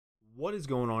What is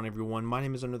going on, everyone? My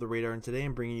name is Under the Radar, and today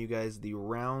I'm bringing you guys the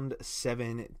Round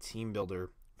 7 Team Builder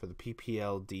for the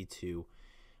PPL D2.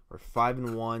 We're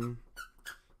 5-1.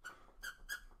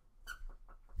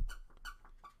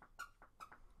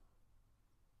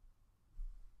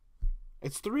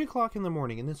 It's 3 o'clock in the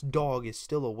morning, and this dog is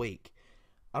still awake.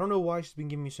 I don't know why she's been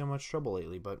giving me so much trouble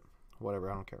lately, but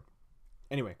whatever, I don't care.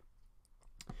 Anyway,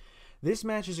 this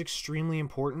match is extremely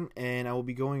important, and I will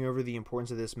be going over the importance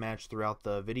of this match throughout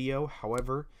the video.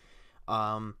 However,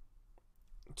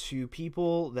 to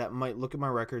people that might look at my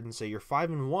record and say, you're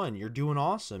 5-1, you're doing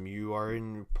awesome, you are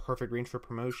in perfect range for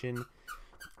promotion.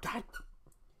 God,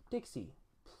 Dixie,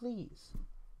 please.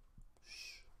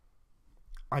 Shh.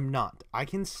 I'm not. I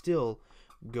can still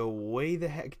go way the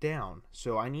heck down.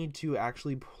 So I need to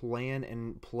actually plan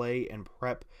and play and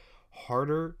prep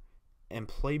harder and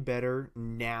play better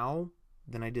now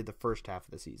than I did the first half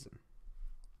of the season.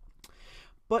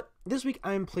 But this week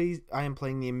I am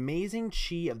playing the amazing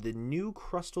Chi of the new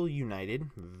Crustle United.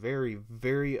 Very,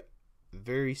 very,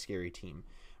 very scary team.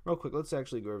 Real quick, let's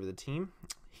actually go over the team.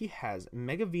 He has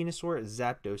Mega Venusaur,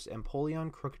 Zapdos,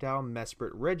 Empoleon, Crocodile,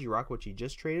 Mesprit, Regirock, which he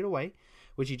just traded away,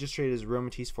 which he just traded as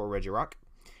Aromatisse for Regirock,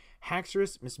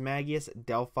 Haxorus, Mismagius,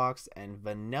 Delphox, and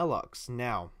Vanilluxe.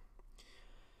 Now,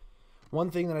 one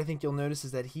thing that I think you'll notice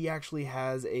is that he actually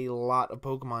has a lot of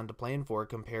Pokemon to plan for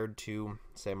compared to,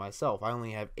 say, myself. I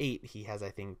only have 8. He has, I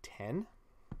think, 10.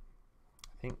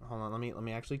 Hold on, let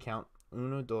me actually count.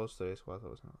 1, 2, 3, 4,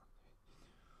 5.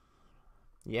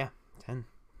 Yeah, 10.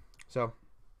 So,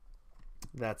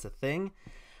 that's a thing.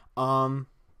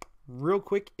 Real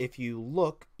quick, if you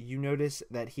look, you notice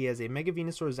that he has a Mega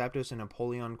Venusaur, Zapdos, and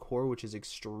Empoleon core, which is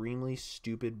extremely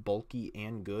stupid, bulky,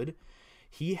 and good.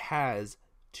 He has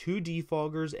 2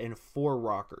 Defoggers and 4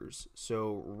 Rockers.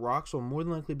 So Rocks will more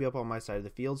than likely be up on my side of the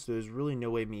field, so there's really no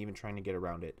way of me even trying to get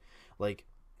around it. Like,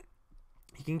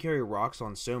 he can carry Rocks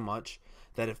on so much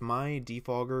that if my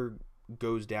Defogger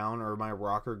goes down or my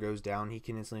Rocker goes down, he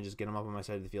can instantly just get him up on my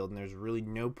side of the field, and there's really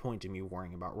no point in me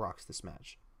worrying about Rocks this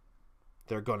match.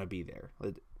 They're going to be there.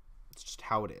 It's just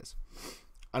how it is.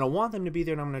 I don't want them to be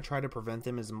there, and I'm going to try to prevent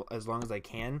them as long as I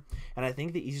can. And I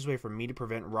think the easiest way for me to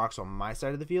prevent Rocks on my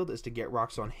side of the field is to get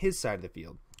Rocks on his side of the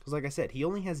field. Because like I said, he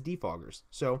only has Defoggers.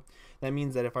 So that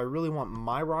means that if I really want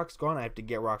my Rocks gone, I have to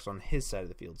get Rocks on his side of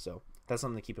the field. So that's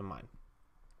something to keep in mind.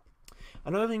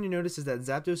 Another thing to notice is that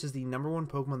Zapdos is the #1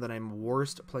 Pokemon that I'm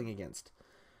worst playing against.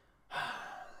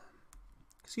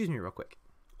 Excuse me real quick.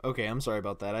 Okay, I'm sorry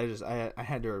about that. I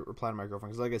had to reply to my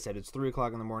girlfriend because like I said, it's 3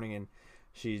 o'clock in the morning and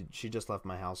she just left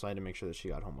my house, so I had to make sure that she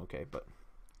got home okay, but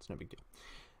it's no big deal.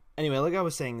 Anyway, like I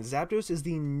was saying, Zapdos is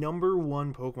the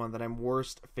 #1 Pokemon that I'm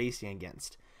worst facing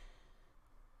against.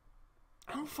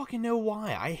 I don't fucking know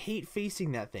why. I hate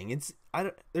facing that thing.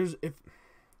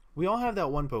 We all have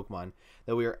that one Pokemon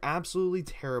that we are absolutely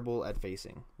terrible at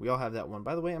facing. We all have that one.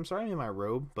 By the way, I'm sorry I'm in my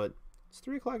robe, but it's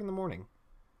 3 o'clock in the morning.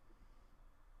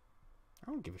 I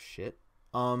don't give a shit.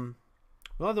 We all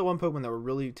have that one Pokemon that we're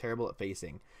really terrible at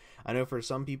facing. I know for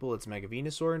some people it's Mega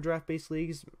Venusaur in draft-based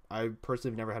leagues. I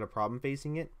personally have never had a problem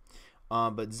facing it.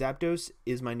 But Zapdos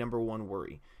is my #1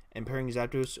 worry. And pairing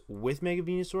Zapdos with Mega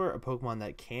Venusaur, a Pokemon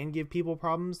that can give people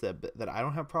problems that I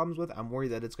don't have problems with, I'm worried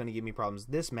that it's going to give me problems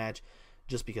this match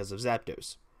just because of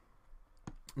Zapdos.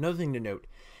 Another thing to note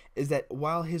is that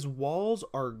while his walls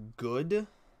are good,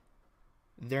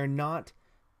 they're not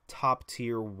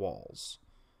top-tier walls.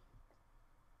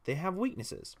 They have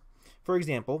weaknesses. For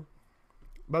example,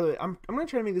 by the way, I'm going to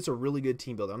try to make this a really good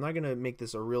team builder. I'm not going to make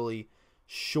this a really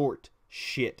short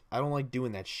shit. I don't like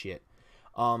doing that shit.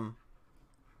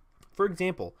 For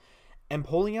example,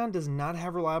 Empoleon does not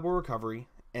have reliable recovery,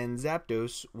 and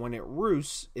Zapdos, when it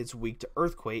roosts, it's weak to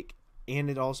Earthquake, and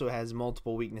it also has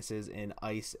multiple weaknesses in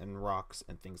Ice and Rocks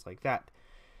and things like that.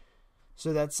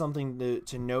 So that's something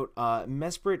to note.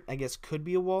 Mesprit, I guess, could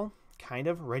be a wall. Kind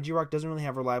of. Regirock doesn't really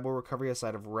have reliable recovery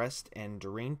aside of Rest and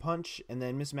Drain Punch. And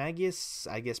then Mismagius,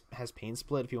 I guess, has Pain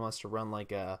Split if he wants to run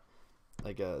like a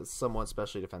somewhat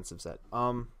specially defensive set.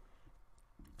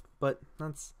 But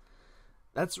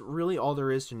that's really all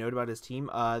there is to note about his team.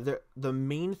 The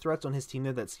main threats on his team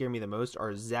there that scare me the most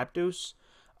are Zapdos,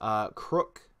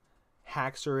 Crook,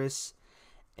 Haxorus,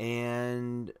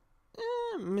 and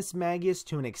Mismagius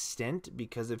to an extent,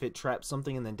 because if it traps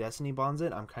something and then Destiny Bonds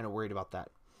it, I'm kind of worried about that.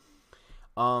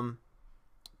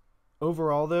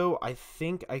 Overall, though, I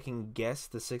think I can guess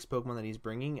the 6 Pokemon that he's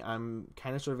bringing. I'm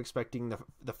kind of sort of expecting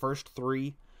the first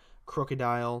 3,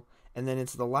 Crocodile, and then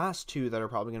it's the last 2 that are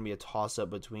probably going to be a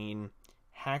toss-up between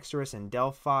Haxorus and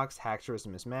Delphox, Haxorus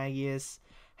and Mismagius,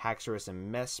 Haxorus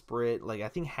and Mesprit. Like, I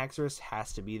think Haxorus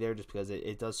has to be there just because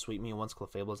it does sweep me once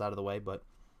Clefable's out of the way, but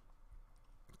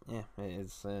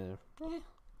it's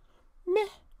meh.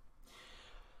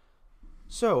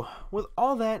 So, with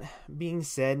all that being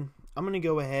said, I'm going to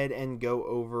go ahead and go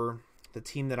over the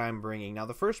team that I'm bringing. Now,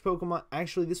 the first Pokemon,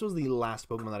 actually, this was the last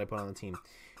Pokemon that I put on the team.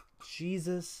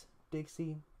 Jesus,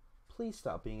 Dixie, please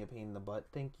stop being a pain in the butt.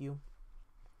 Thank you.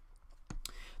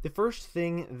 The first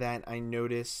thing that I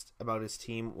noticed about his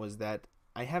team was that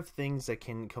I have things that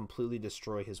can completely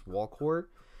destroy his wall core,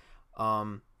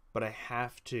 but I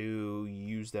have to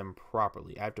use them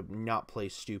properly. I have to not play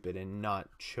stupid and not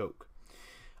choke.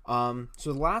 So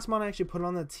the last mon I actually put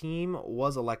on the team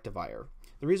was Electivire.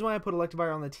 The reason why I put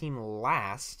Electivire on the team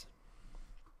last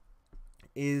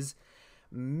is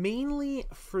mainly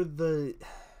for the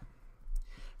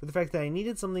fact that I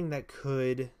needed something that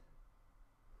could,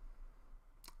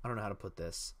 I don't know how to put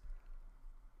this,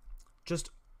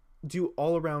 just do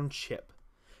all around chip.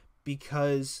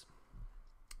 Because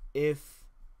if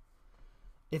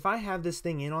I have this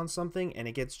thing in on something and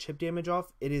it gets chip damage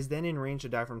off, it is then in range to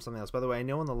die from something else. By the way, I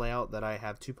know in the layout that I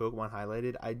have 2 Pokemon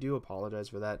highlighted. I do apologize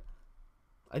for that.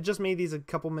 I just made these a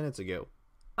couple minutes ago.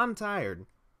 I'm tired.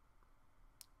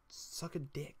 Suck a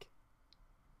dick.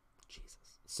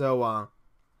 Jesus. So,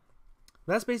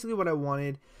 that's basically what I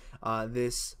wanted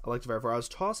this Electivire for. I was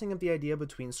tossing up the idea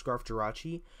between Scarf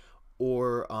Jirachi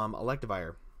or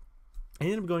Electivire. I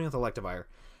ended up going with Electivire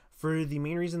for the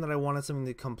main reason that I wanted something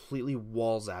that completely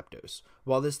wall Zapdos.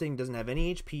 While this thing doesn't have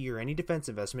any HP or any defense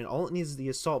investment, all it needs is the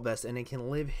Assault Vest, and it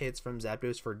can live hits from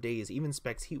Zapdos for days. Even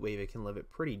Specs Heat Wave, it can live it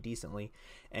pretty decently,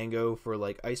 and go for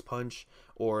like Ice Punch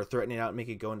or threaten it out and make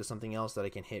it go into something else that I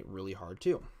can hit really hard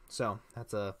too. So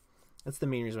that's the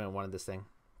main reason I wanted this thing.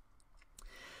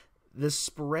 The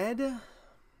spread,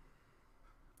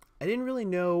 I didn't really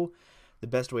know the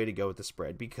best way to go with the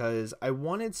spread, because I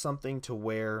wanted something to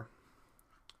where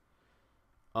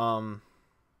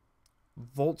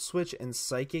Volt Switch and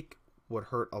Psychic would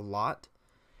hurt a lot.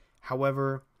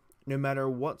 However, no matter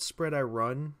what spread I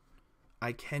run,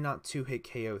 I cannot 2-hit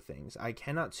KO things. I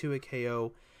cannot 2-hit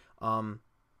KO.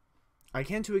 I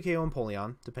can 2-hit KO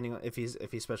Empoleon, depending on if he's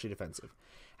specially defensive.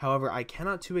 However, I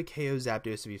cannot 2-hit KO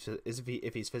Zapdos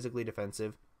if he's physically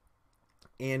defensive.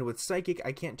 And with Psychic,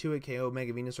 I can't 2-hit KO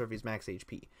Mega Venusaur if he's max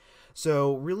HP.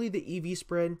 So really, the EV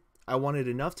spread, I wanted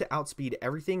enough to outspeed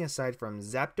everything aside from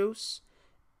Zapdos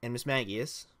and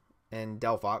Mismagius and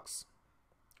Delphox.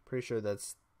 Pretty sure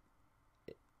that's,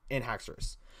 and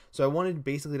Haxorus. So I wanted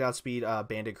basically to outspeed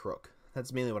Bandit Croak.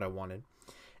 That's mainly what I wanted.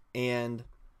 And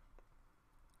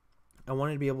I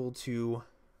wanted to be able to,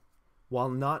 while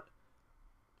not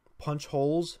punch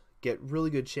holes, get really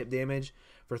good chip damage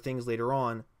for things later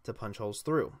on to punch holes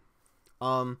through.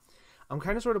 I'm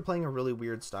kind of sort of playing a really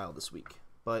weird style this week,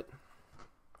 but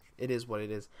it is what it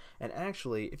is. And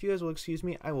actually, if you guys will excuse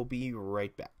me, I will be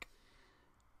right back.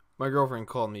 My girlfriend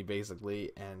called me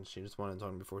basically, and she just wanted to talk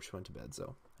to me before she went to bed,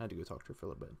 so I had to go talk to her for a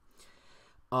little bit.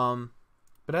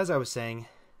 But as I was saying,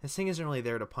 this thing isn't really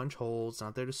there to punch holes, it's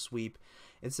not there to sweep.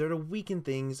 It's there to weaken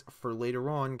things for later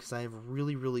on, because I have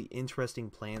really, really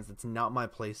interesting plans that's not my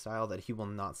playstyle that he will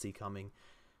not see coming.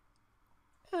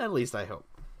 At least I hope.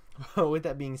 With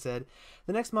that being said,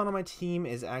 the next mon on my team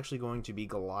is actually going to be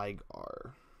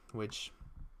Gligar.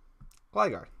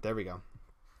 Gligar, there we go.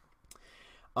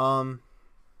 I'll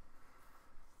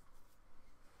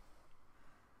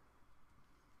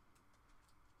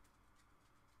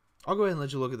go ahead and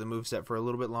let you look at the moveset for a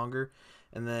little bit longer,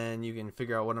 and then you can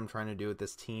figure out what I'm trying to do with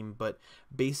this team. But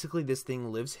basically, this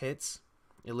thing lives hits.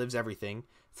 It lives everything.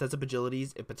 Sets up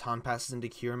agilities. It baton passes into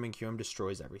Kyurem, and Kyurem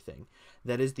destroys everything.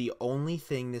 That is the only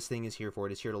thing this thing is here for.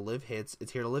 It is here to live hits.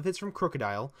 It's here to live hits from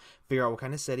Crocodile. Figure out what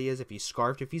kind of set he is, if he's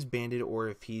Scarfed, if he's Banded, or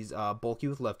if he's bulky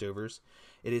with leftovers.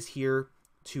 It is here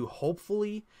to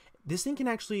hopefully... This thing can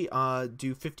actually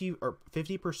do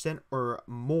 50% or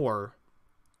more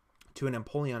to an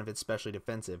Empoleon if it's specially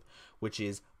defensive, which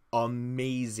is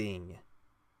amazing.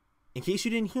 In case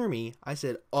you didn't hear me, I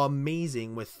said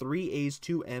amazing with 3 A's,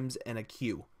 2 M's, and a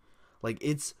Q. Like,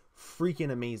 it's freaking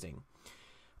amazing.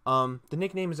 The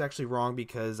nickname is actually wrong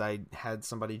because I had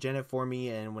somebody gen it for me,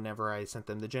 and whenever I sent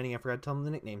them the genning, I forgot to tell them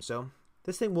the nickname. So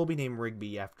this thing will be named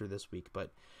Rigby after this week,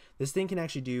 but this thing can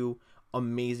actually do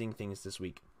amazing things this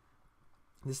week.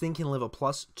 This thing can live a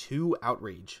 +2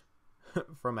 Outrage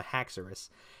from a Haxorus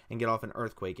and get off an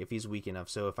Earthquake if he's weak enough.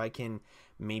 So if I can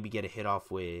maybe get a hit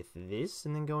off with this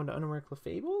and then go into Unaware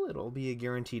Clefable, it'll be a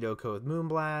guaranteed OHKO with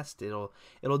Moonblast.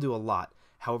 It'll do a lot.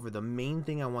 However, the main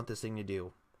thing I want this thing to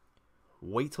do,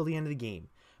 wait till the end of the game.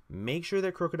 Make sure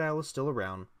that Crocodile is still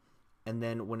around, and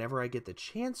then whenever I get the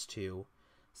chance to,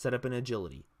 set up an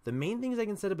Agility. The main things I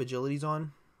can set up Agilities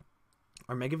on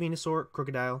are Mega Venusaur,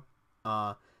 Crocodile,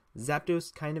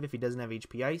 Zapdos, kind of, if he doesn't have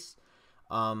HP Ice.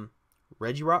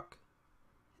 Regirock.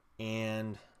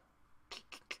 And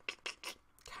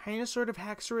kind of sort of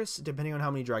Haxorus, depending on how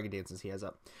many Dragon Dances he has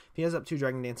up. If he has up 2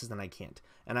 Dragon Dances, then I can't.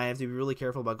 And I have to be really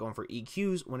careful about going for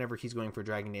EQs whenever he's going for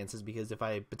Dragon Dances, because if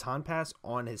I Baton Pass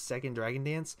on his second Dragon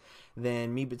Dance,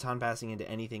 then me Baton Passing into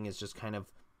anything is just kind of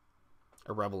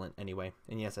irrelevant anyway.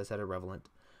 And yes, I said irrelevant.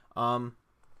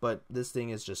 But this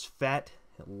thing is just fat,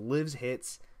 it lives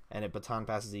hits, and it Baton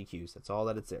Passes EQs. That's all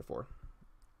that it's there for.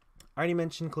 I already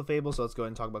mentioned Clefable, so let's go ahead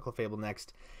and talk about Clefable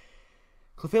next.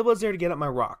 Clefable is there to get up my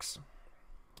rocks.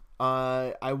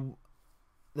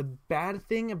 The bad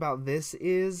thing about this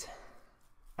is...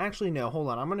 Actually, no, hold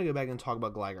on. I'm going to go back and talk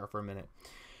about Gligar for a minute.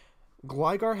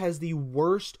 Gligar has the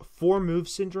worst 4-move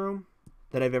syndrome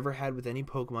that I've ever had with any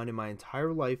Pokemon in my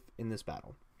entire life in this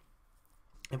battle.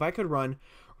 If I could run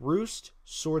Roost,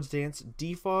 Swords Dance,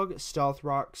 Defog, Stealth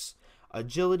Rocks,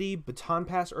 Agility, Baton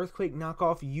Pass, Earthquake,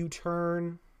 Knockoff,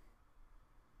 U-Turn,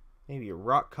 maybe a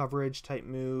Rock Coverage type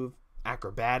move,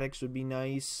 Acrobatics would be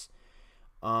nice.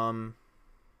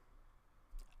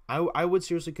 I would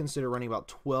seriously consider running about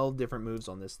 12 different moves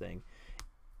on this thing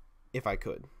if I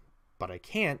could, but I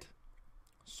can't,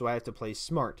 so I have to play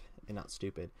smart and not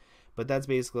stupid. But that's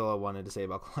basically all I wanted to say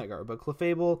about Gligar. But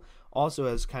Clefable also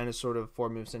has kind of sort of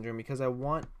 4-move syndrome because I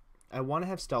want to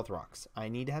have Stealth Rocks. I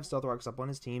need to have Stealth Rocks up on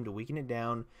his team to weaken it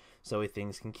down so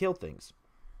things can kill things.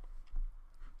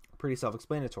 Pretty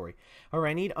self-explanatory. However,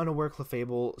 I need Unaware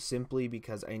Clefable simply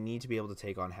because I need to be able to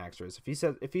take on Haxorus.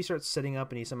 If he starts setting up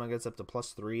and he somehow gets up to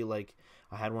 +3 like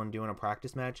I had one doing a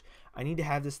practice match, I need to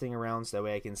have this thing around so that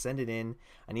way I can send it in.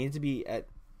 I need it to be at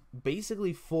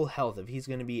basically full health. If he's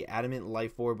going to be Adamant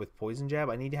Life Orb with Poison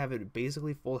Jab, I need to have it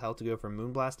basically full health to go for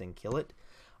Moonblast and kill it.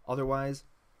 Otherwise,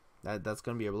 that's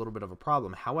going to be a little bit of a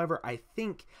problem. However, I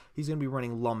think he's going to be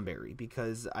running Lumberry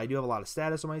because I do have a lot of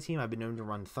status on my team. I've been known to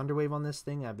run Thunder Wave on this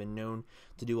thing. I've been known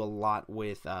to do a lot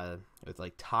with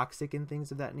like Toxic and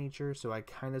things of that nature. So I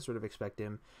kind of sort of expect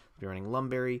him to be running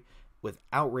Lumberry with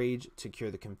Outrage to cure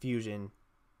the confusion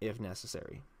if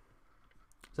necessary.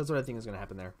 So that's what I think is going to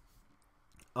happen there.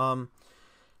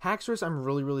 Haxorus I'm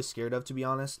really, really scared of, to be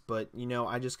honest. But, you know,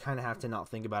 I just kind of have to not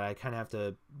think about it. I kind of have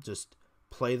to just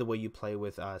play the way you play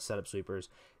with setup sweepers,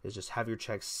 is just have your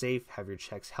checks safe, have your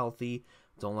checks healthy,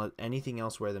 don't let anything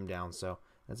else wear them down. So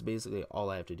that's basically all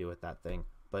I have to do with that thing.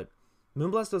 But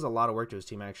Moonblast does a lot of work to his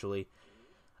team, actually.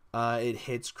 It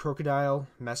hits Crocodile,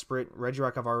 Mesprit,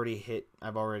 Regirock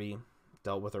I've already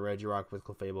dealt with a Regirock with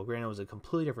Clefable. Granted, it was a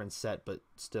completely different set, but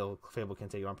still Clefable can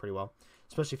take it on pretty well,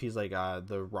 especially if he's like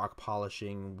the Rock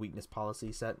Polishing Weakness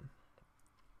Policy set.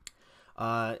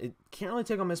 It can't really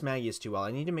take on Miss Magius too well. I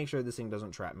need to make sure this thing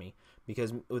doesn't trap me,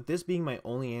 because with this being my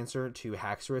only answer to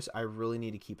Haxorus, I really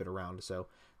need to keep it around. So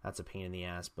that's a pain in the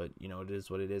ass, but you know, it is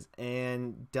what it is.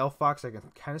 And Delphox, I can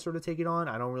kind of sort of take it on.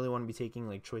 I don't really want to be taking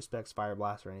like Choice Specs, Fire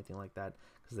Blast, or anything like that,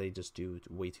 because they just do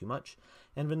way too much.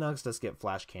 And Venux does get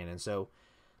Flash Cannon. So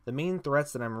the main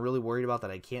threats that I'm really worried about that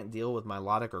I can't deal with my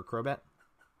Lodic or Crobat,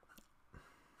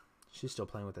 she's still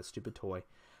playing with that stupid toy,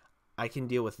 I can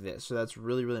deal with this. So that's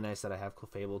really, really nice that I have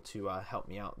Clefable to help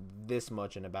me out this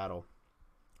much in a battle.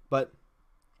 But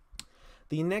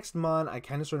the next mon, I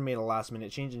kind of sort of made a last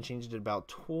minute change and changed it about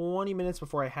 20 minutes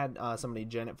before I had somebody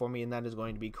gen it for me, and that is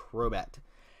going to be Crobat.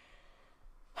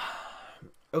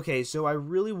 Okay, so I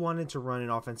really wanted to run an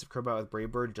offensive Crobat with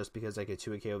Brave Bird just because I could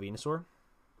 2 KO Venusaur.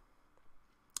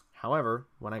 However,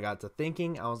 when I got to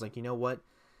thinking, I was like, you know what?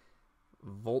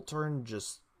 Volturn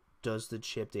just does the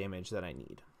chip damage that I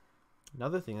need.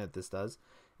 Another thing that this does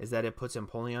is that it puts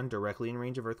Empoleon directly in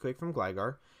range of Earthquake from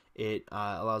Gligar. It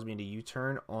allows me to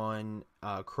U-turn on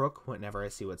Crook whenever I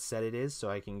see what set it is, so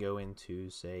I can go into,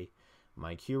 say,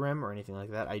 my QREM or anything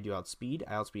like that. I do outspeed.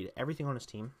 I outspeed everything on his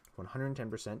team,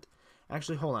 110%.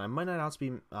 Actually, hold on. I might not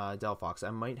outspeed Delphox.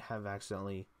 I might have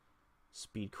accidentally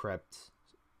speed crept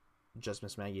just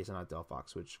Miss Magius and not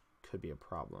Delphox, which could be a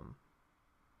problem.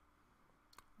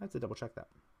 I have to double check that.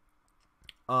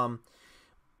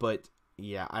 But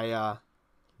yeah,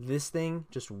 this thing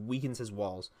just weakens his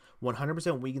walls.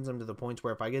 100% weakens them to the point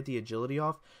where if I get the agility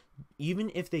off,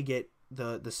 even if they get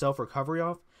the self-recovery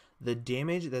off, the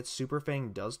damage that Super Fang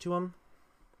does to him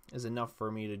is enough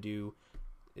for me to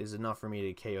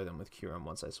KO them with QRM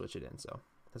once I switch it in. So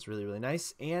that's really, really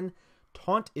nice. And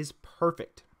Taunt is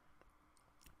perfect.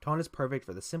 Taunt is perfect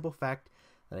for the simple fact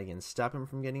that I can stop him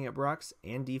from getting up rocks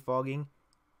and defogging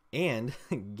and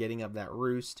getting up that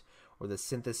Roost or the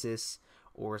Synthesis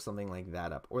or something like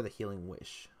that up, or the Healing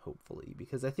Wish, hopefully,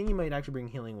 because I think he might actually bring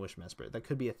Healing Wish Mesprit. That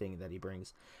could be a thing that he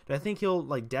brings. Do I think he'll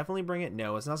like definitely bring it?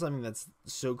 No, it's not something that's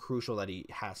so crucial that he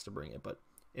has to bring it, but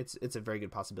It's a very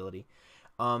good possibility.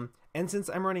 And since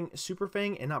I'm running Super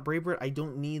Fang and not Brave Bird, I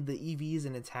don't need the EVs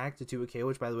and attack to 2 KO,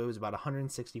 which by the way was about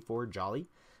 164 jolly.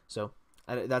 So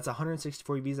that's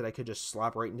 164 EVs that I could just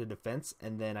slap right into defense,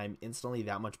 and then I'm instantly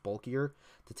that much bulkier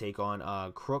to take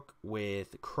on Crook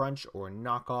with Crunch or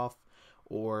Knockoff,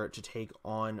 or to take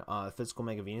on Physical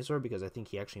Mega Venusaur, because I think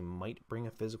he actually might bring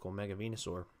a Physical Mega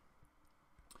Venusaur,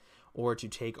 or to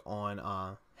take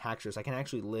on Haxorus. I can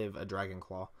actually live a Dragon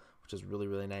Claw, which is really,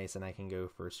 really nice, and I can go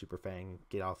for Super Fang,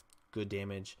 get off good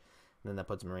damage, and then that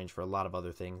puts him in range for a lot of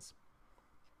other things.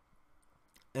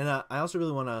 And I also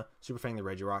really want to Super Fang the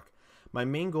Regirock. My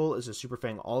main goal is to Super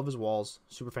Fang all of his walls,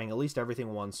 Super Fang at least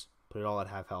everything once, put it all at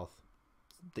half health.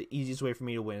 The easiest way for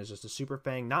me to win is just to Super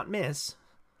Fang, not miss,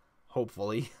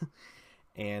 hopefully,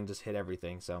 and just hit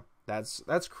everything. So that's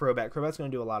Crobat. Crobat's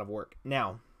going to do a lot of work.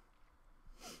 Now,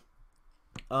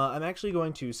 I'm actually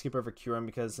going to skip over Kyurem,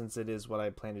 because since it is what I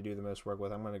plan to do the most work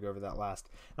with, I'm going to go over that last.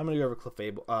 I'm going to go over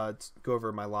Clefable, go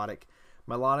over Milotic.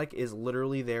 Milotic is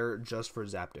literally there just for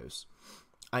Zapdos.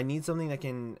 I need something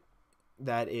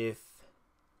that if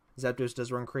Zapdos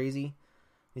does run crazy,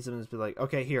 I need something to be like,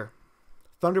 okay, here,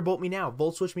 Thunderbolt me now,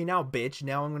 Volt Switch me now, bitch.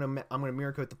 Now I'm gonna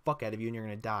Mirror Coat the fuck out of you, and you're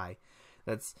gonna die.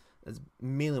 That's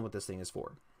mainly what this thing is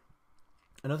for.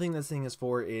 Another thing this thing is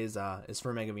for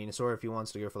Mega Venusaur. If he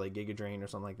wants to go for like Giga Drain or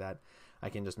something like that, I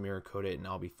can just Mirror Coat it and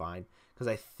I'll be fine. Because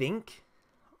I think,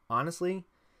 honestly,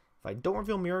 if I don't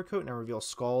reveal Mirror Coat and I reveal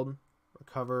Scald,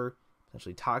 Recover,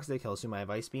 potentially Toxic, he'll assume I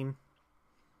have Ice Beam.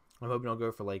 I'm hoping I'll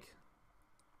go for like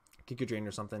Giga Drain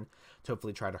or something to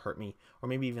hopefully try to hurt me, or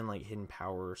maybe even like Hidden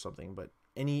Power or something. But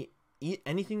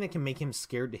anything that can make him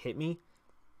scared to hit me,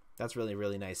 that's really,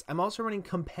 really nice. I'm also running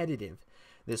competitive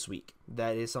this week.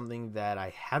 That is something that I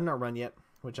have not run yet,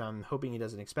 which I'm hoping he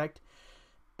doesn't expect.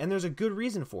 And there's a good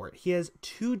reason for it. He has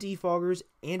 2 Defoggers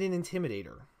and an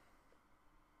Intimidator.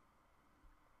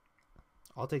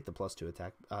 I'll take the +2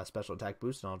 attack, special attack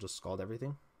boost, and I'll just Scald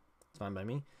everything. It's fine by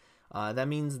me. That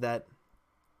means that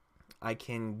I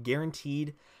can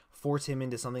guaranteed force him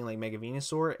into something like Mega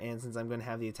Venusaur, and since I'm going to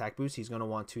have the attack boost, he's going to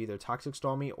want to either Toxic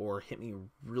Stall me or hit me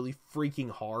really freaking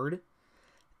hard.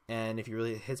 And if he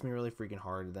really hits me really freaking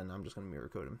hard, then I'm just going to Mirror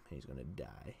Coat him, and he's going to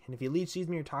die. And if he Leech Seeds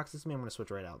me or Toxics me, I'm going to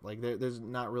switch right out. Like, there's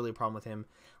not really a problem with him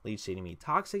Leech Seeding me.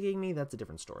 Toxicing me, that's a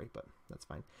different story, but that's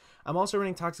fine. I'm also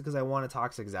running Toxic because I want a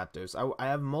Toxic Zapdos. I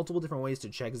have multiple different ways to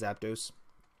check Zapdos.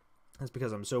 That's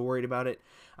because I'm so worried about it.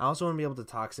 I also want to be able to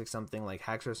Toxic something like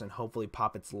Haxorus and hopefully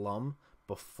pop its Lum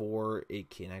before it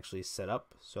can actually set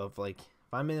up. So if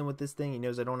I'm in with this thing, he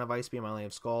knows I don't have Ice Beam, I only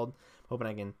have Scald. I'm hoping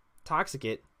I can Toxic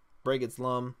it, break its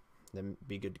Lum, then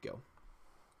be good to go.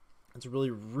 That's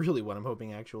really, really what I'm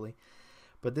hoping, actually.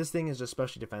 But this thing is just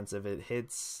specially defensive. It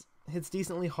hits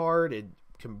decently hard. It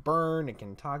can burn. It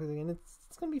can Toxic, and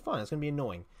it's going to be fun. It's going to be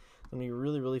annoying. It's going to be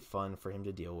really, really fun for him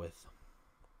to deal with.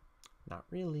 Not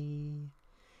really.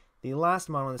 The last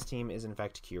model on this team is, in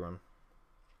fact, Kyurem.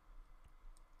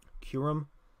 Kyurem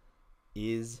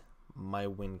is my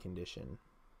win condition.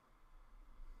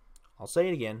 I'll say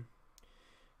it again.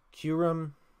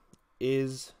 Kyurem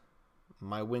is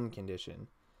my win condition.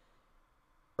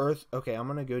 Earth. Okay, I'm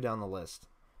going to go down the list.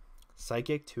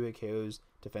 Psychic, 2 KOs,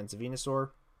 defensive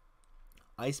Venusaur.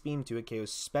 Ice Beam, 2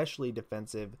 KOs, specially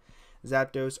defensive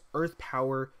Zapdos. Earth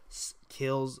Power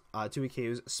kills 2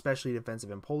 KOs, specially defensive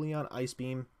Empoleon. Ice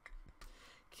Beam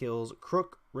kills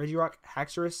Crook, Regirock,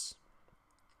 Haxorus.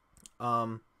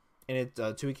 And it's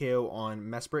 2 KO on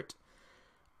Mesprit.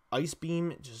 Ice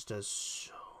Beam just does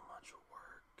so much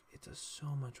work. It does so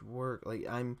much work.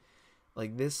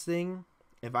 Like this thing,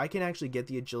 if I can actually get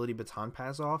the Agility Baton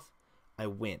Pass off, I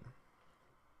win.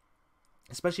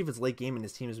 Especially if it's late game and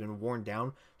his team has been worn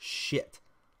down. Shit.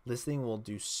 This thing will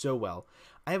do so well.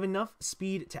 I have enough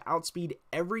speed to outspeed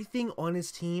everything on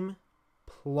his team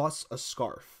plus a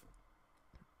Scarf.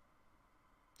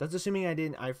 That's assuming I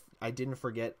didn't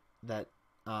forget that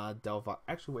Delphox.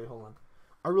 Actually, wait, hold on.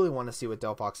 I really want to see what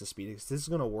Delphox's speed is. This is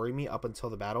going to worry me up until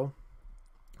the battle.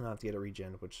 I'll have to get a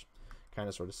regen, which kind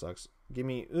of sort of sucks. Give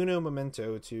me uno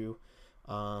momento to,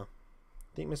 I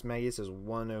think Miss Magius is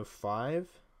 105.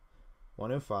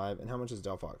 105. And how much is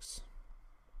Delphox?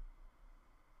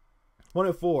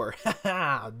 104.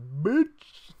 Haha, bitch.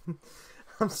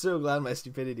 I'm so glad my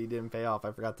stupidity didn't pay off.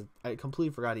 I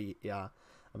completely forgot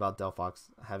about Delphox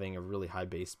having a really high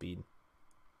base speed.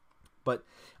 But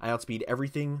I outspeed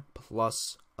everything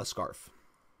plus a Scarf,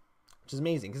 which is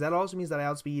amazing because that also means that I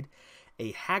outspeed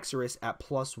a Haxorus at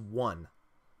 +1.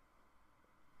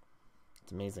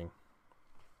 It's amazing.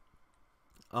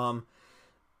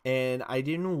 And I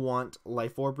didn't want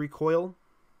Life Orb Recoil,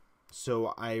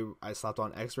 so I slapped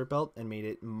on Expert Belt and made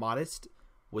it modest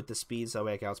with the speed, so that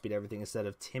way I can outspeed everything instead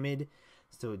of timid.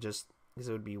 So because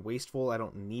it would be wasteful. I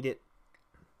don't need it.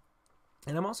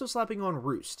 And I'm also slapping on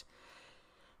Roost,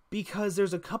 because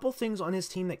there's a couple things on his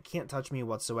team that can't touch me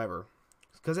whatsoever.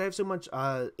 Because I have so much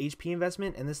HP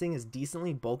investment, and this thing is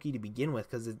decently bulky to begin with,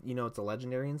 because it's a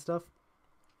legendary and stuff.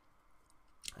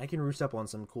 I can roost up on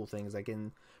some cool things. I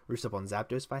can roost up on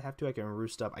Zapdos if I have to. I can't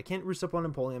roost up on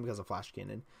Empoleon because of Flash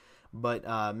Cannon. But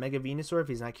Mega Venusaur, if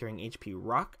he's not carrying HP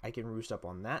Rock, I can roost up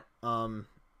on that.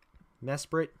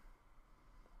 Mesprit.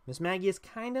 Mismagius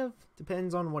kind of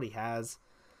depends on what he has.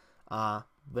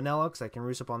 Vanillux, I can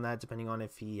roost up on that depending on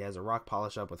if he has a Rock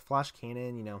Polish up with Flash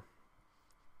Cannon,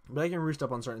 But I can roost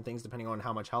up on certain things depending on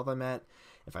how much health I'm at.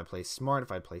 If I play smart,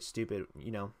 if I play stupid,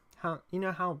 how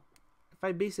if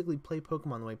I basically play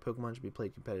Pokemon the way Pokemon should be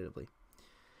played competitively.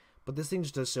 But this thing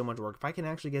just does so much work. If I can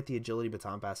actually get the Agility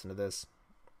Baton Pass into this,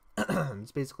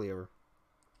 it's basically over.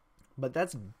 But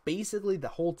that's basically the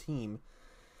whole team.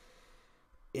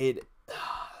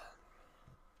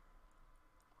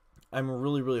 I'm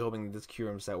really, really hoping that this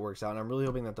Kyurem set works out. And I'm really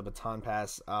hoping that the Baton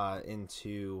Pass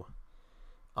into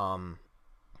from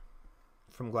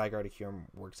Gligar to Kyurem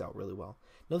works out really well.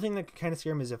 Another thing that could kind of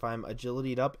scare him is if I'm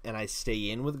agility'd up and I stay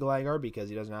in with Gligar, because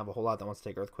he doesn't have a whole lot that wants to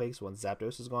take Earthquakes once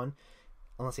Zapdos is gone.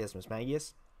 Unless he has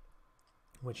Mismagius,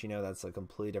 which, that's a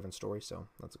completely different story, so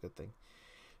that's a good thing.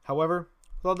 However,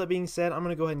 with all that being said, I'm going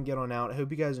to go ahead and get on out. I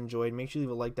hope you guys enjoyed. Make sure you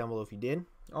leave a like down below if you did.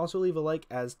 Also, leave a like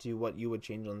as to what you would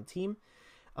change on the team.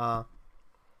 But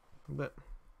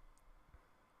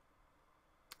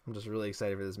I'm just really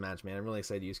excited for this match, man. I'm really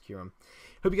excited to use Kyurem.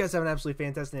 Hope you guys have an absolutely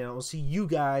fantastic day, and I will see you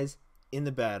guys in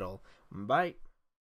the battle. Bye.